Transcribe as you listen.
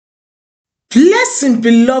Blessing,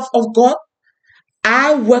 beloved of God,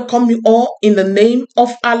 I welcome you all in the name of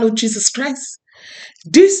our Lord Jesus Christ.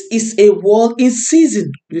 This is a word in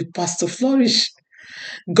season with Pastor Flourish.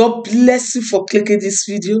 God bless you for clicking this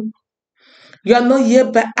video. You are not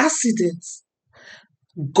here by accident.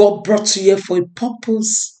 God brought you here for a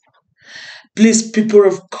purpose. Please, people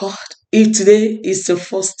of God, if today is the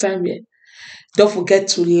first time here, don't forget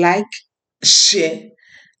to like, share,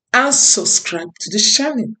 and subscribe to the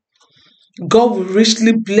channel. God will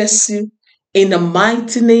richly bless you in the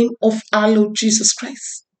mighty name of our Lord Jesus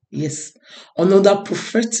Christ. Yes, another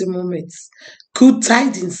prophetic moment. Good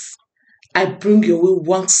tidings I bring your way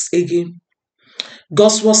once again.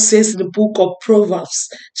 God's word says in the book of Proverbs,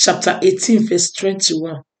 chapter 18, verse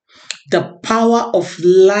 21, the power of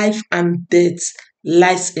life and death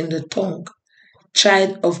lies in the tongue.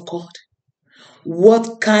 Child of God,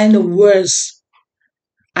 what kind of words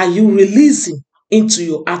are you releasing into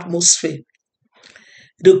your atmosphere?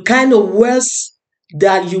 The kind of words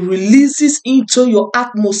that you releases into your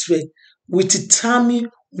atmosphere will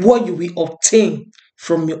determine what you will obtain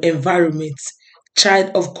from your environment.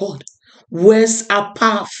 Child of God, words are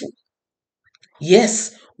powerful.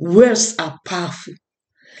 Yes, words are powerful.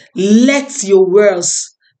 Let your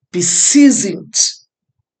words be seasoned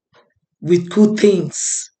with good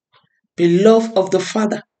things. Beloved of the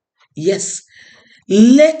Father, yes,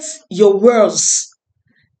 let your words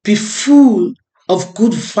be full of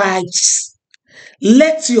good vibes.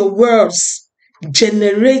 Let your words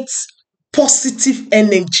generate positive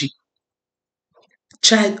energy.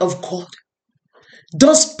 Child of God,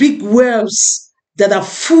 don't speak words that are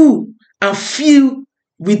full and filled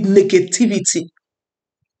with negativity.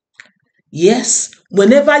 Yes,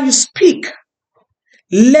 whenever you speak,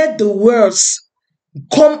 let the words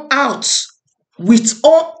come out with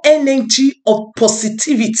all energy of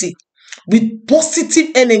positivity, with positive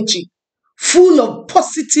energy, full of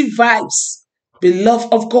positive vibes.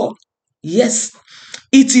 Beloved of God, yes,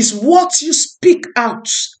 it is what you speak out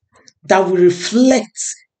that will reflect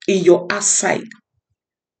in your outside.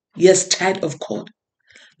 Yes, child of God,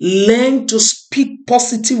 learn to speak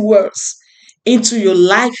positive words into your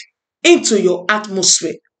life, into your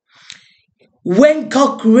atmosphere. When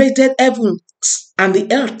God created heavens and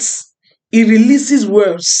the earth, He releases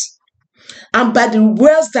words. And by the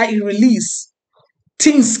words that He released,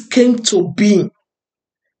 things came to being.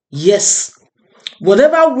 Yes,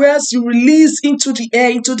 whatever words you release into the air,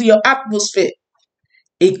 into your atmosphere,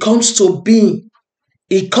 it comes to being.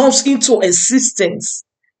 It comes into existence.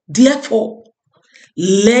 Therefore,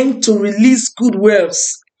 learn to release good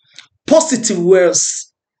words, positive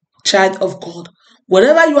words, child of God.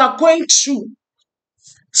 Whatever you are going through,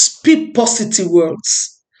 speak positive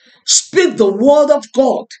words. Speak the word of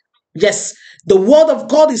God. Yes, the word of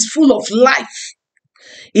God is full of life.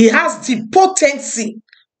 It has the potency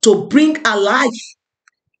to bring alive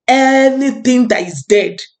anything that is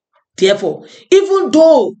dead. Therefore, even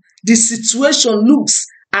though the situation looks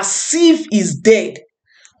as if it's dead,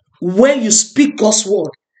 when you speak God's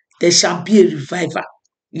word, there shall be a revival.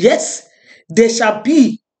 Yes, there shall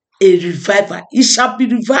be a revival. It shall be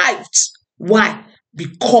revived. Why?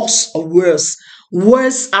 Because of words.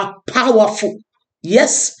 Words are powerful.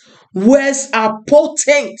 Yes, words are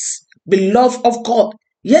potent. Beloved of God.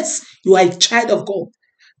 Yes, you are a child of God.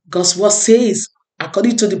 God's word says,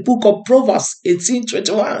 according to the book of Proverbs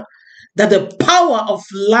 18:21, that the power of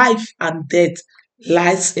life and death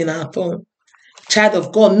lies in our tongue. Child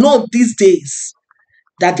of God, know these days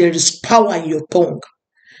that there is power in your tongue.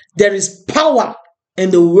 There is power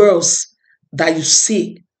in the words that you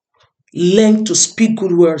say. Learn to speak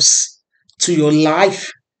good words to your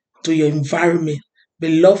life, to your environment.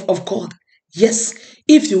 Beloved of God, yes,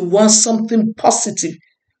 if you want something positive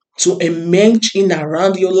to emerge in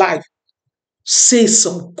around your life, say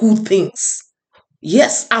some good things.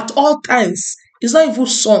 Yes, at all times. It's not even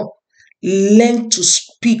some. Learn to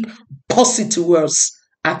speak positive words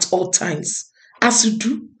at all times. As you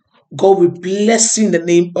do, God will bless you in the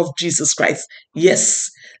name of Jesus Christ.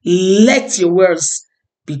 Yes, let your words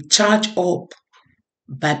be charged up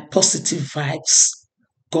by positive vibes.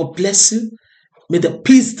 God bless you. May the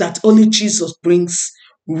peace that only Jesus brings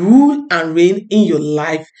rule and reign in your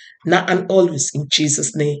life now and always in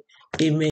Jesus' name. Amen.